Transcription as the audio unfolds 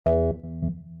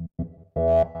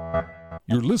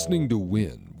You're listening to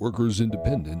WIN, Workers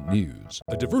Independent News,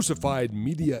 a diversified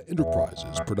media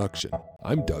enterprises production.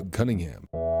 I'm Doug Cunningham.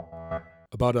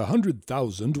 About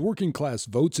 100,000 working-class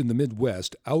votes in the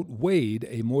Midwest outweighed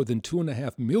a more than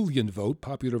 2.5 million vote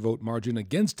popular vote margin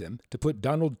against him to put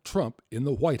Donald Trump in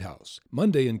the White House.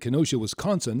 Monday in Kenosha,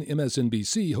 Wisconsin,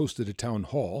 MSNBC hosted a town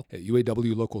hall at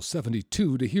UAW Local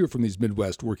 72 to hear from these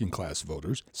Midwest working-class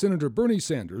voters. Senator Bernie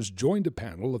Sanders joined a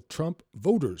panel of Trump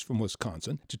voters from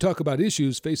Wisconsin to talk about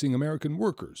issues facing American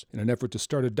workers in an effort to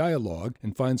start a dialogue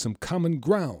and find some common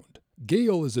ground.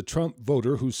 Gail is a Trump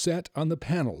voter who sat on the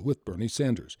panel with Bernie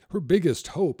Sanders. Her biggest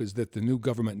hope is that the new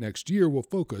government next year will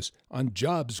focus on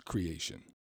jobs creation.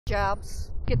 Jobs,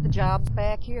 get the jobs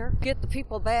back here, get the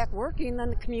people back working,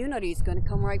 then the community's going to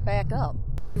come right back up.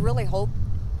 I really hope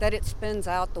that it spins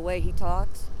out the way he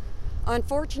talks.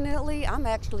 Unfortunately, I'm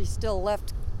actually still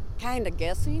left kind of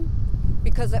guessing,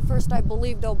 because at first I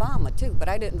believed Obama too, but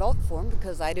I didn't vote for him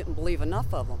because I didn't believe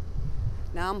enough of him.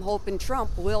 Now I'm hoping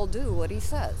Trump will do what he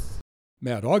says.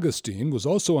 Matt Augustine was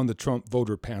also on the Trump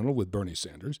voter panel with Bernie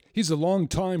Sanders. He's a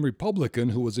longtime Republican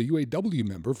who was a UAW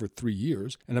member for 3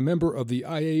 years and a member of the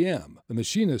IAM, the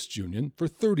Machinists Union, for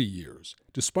 30 years.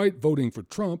 Despite voting for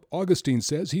Trump, Augustine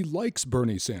says he likes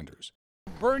Bernie Sanders.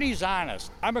 Bernie's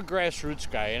honest. I'm a grassroots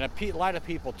guy, and a lot of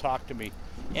people talk to me,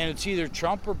 and it's either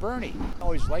Trump or Bernie. I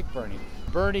always like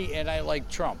Bernie, and I like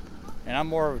Trump. And I'm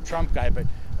more of a Trump guy, but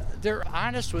they're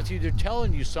honest with you. They're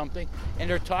telling you something, and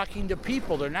they're talking to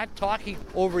people. They're not talking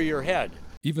over your head.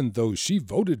 Even though she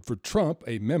voted for Trump,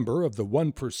 a member of the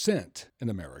 1% in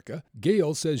America,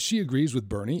 Gail says she agrees with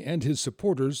Bernie and his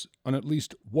supporters on at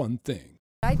least one thing.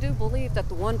 I do believe that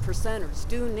the 1%ers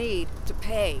do need to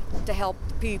pay to help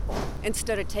the people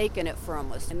instead of taking it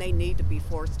from us, and they need to be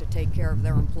forced to take care of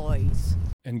their employees.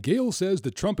 And Gail says the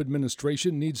Trump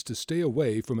administration needs to stay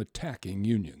away from attacking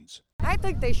unions. I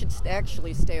think they should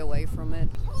actually stay away from it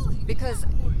because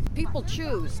people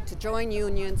choose to join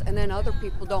unions and then other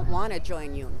people don't want to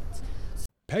join unions.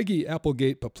 Peggy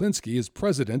Applegate Poplinski is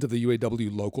president of the UAW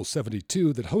Local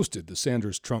 72 that hosted the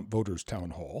Sanders-Trump Voters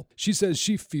Town Hall. She says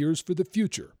she fears for the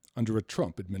future under a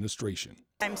Trump administration.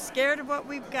 I'm scared of what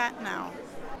we've got now,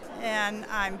 and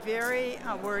I'm very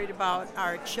worried about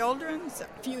our children's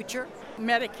future.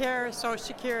 Medicare, Social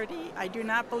Security. I do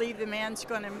not believe the man's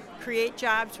going to create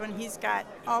jobs when he's got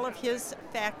all of his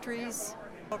factories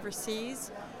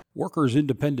overseas. Workers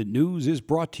Independent News is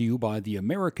brought to you by the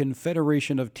American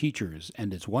Federation of Teachers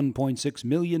and its 1.6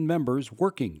 million members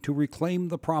working to reclaim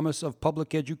the promise of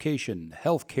public education,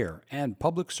 health care, and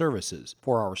public services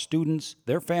for our students,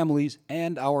 their families,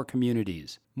 and our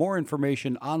communities. More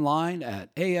information online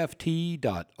at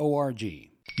aft.org.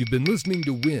 You've been listening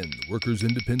to WIN, Workers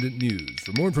Independent News.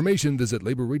 For more information, visit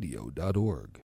laborradio.org.